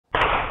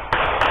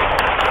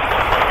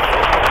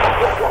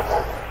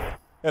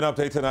An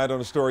update tonight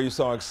on a story you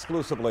saw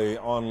exclusively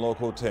on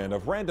Local 10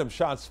 of random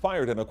shots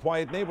fired in a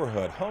quiet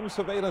neighborhood. Home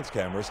surveillance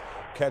cameras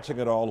catching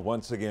it all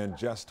once again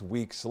just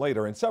weeks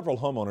later, and several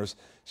homeowners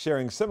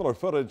sharing similar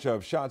footage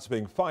of shots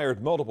being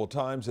fired multiple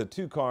times at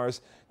two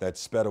cars that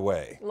sped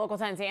away. Local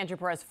 10's Andrew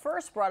Perez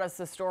first brought us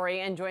the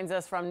story and joins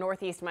us from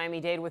Northeast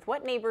Miami-Dade with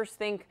what neighbors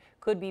think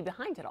could be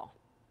behind it all.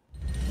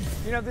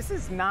 You know, this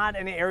is not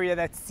an area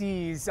that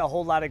sees a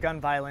whole lot of gun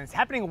violence.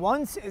 Happening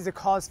once is a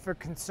cause for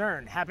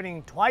concern.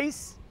 Happening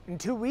twice in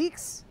 2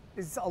 weeks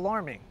is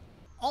alarming.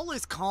 All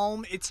is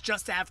calm. It's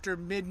just after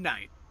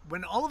midnight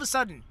when all of a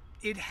sudden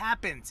it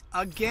happens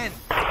again.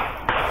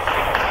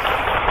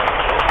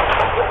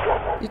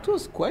 It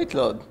was quite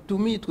loud. To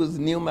me, it was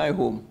near my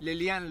home.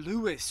 Lilian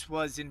Lewis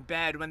was in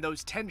bed when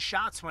those 10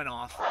 shots went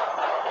off.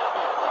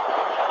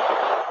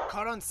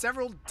 Caught on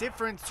several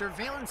different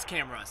surveillance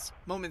cameras.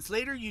 Moments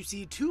later, you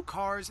see two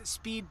cars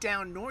speed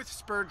down North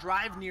Spur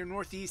Drive near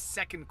Northeast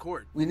 2nd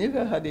Court. We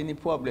never had any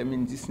problem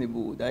in this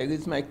neighborhood. I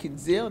raised my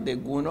kids there, they're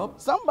grown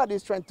up.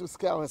 Somebody's trying to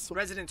scare us.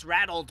 Residents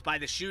rattled by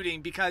the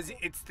shooting because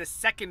it's the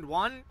second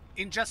one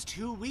in just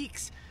 2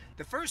 weeks.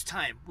 The first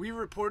time, we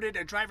reported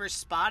a driver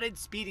spotted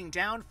speeding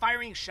down,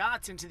 firing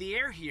shots into the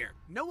air here.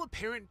 No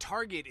apparent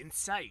target in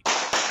sight.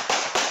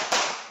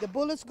 The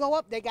bullets go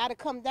up, they got to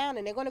come down,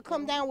 and they're going to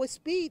come down with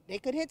speed. They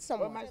could hit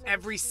someone.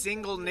 Every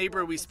single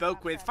neighbor we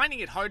spoke with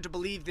finding it hard to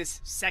believe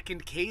this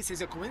second case is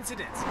a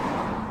coincidence.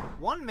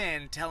 One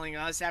man telling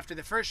us after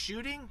the first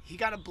shooting, he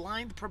got a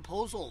blind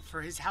proposal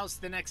for his house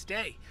the next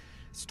day.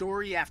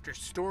 Story after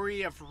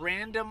story of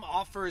random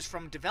offers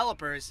from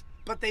developers,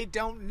 but they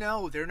don't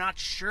know, they're not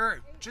sure.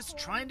 Just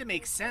trying to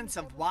make sense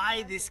of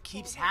why this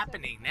keeps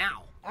happening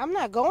now. I'm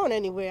not going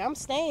anywhere. I'm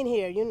staying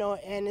here, you know,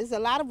 and there's a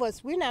lot of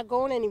us, we're not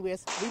going anywhere.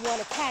 We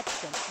want to catch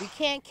them. We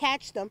can't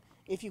catch them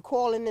if you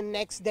call in the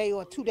next day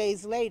or 2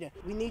 days later.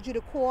 We need you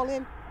to call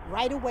in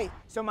right away.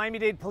 So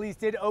Miami-Dade police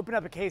did open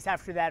up a case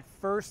after that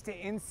first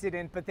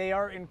incident, but they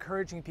are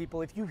encouraging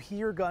people, if you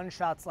hear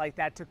gunshots like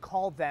that, to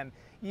call them,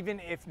 even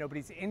if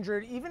nobody's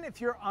injured, even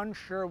if you're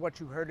unsure what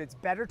you heard. It's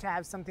better to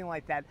have something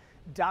like that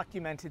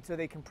documented so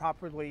they can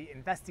properly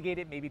investigate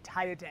it, maybe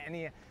tie it to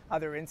any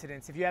other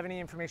incidents. If you have any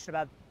information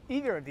about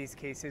either of these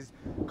cases,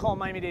 call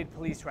Miami-Dade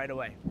police right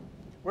away.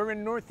 We're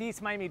in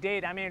Northeast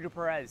Miami-Dade. I'm Andrew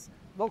Perez,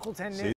 Local 10 News.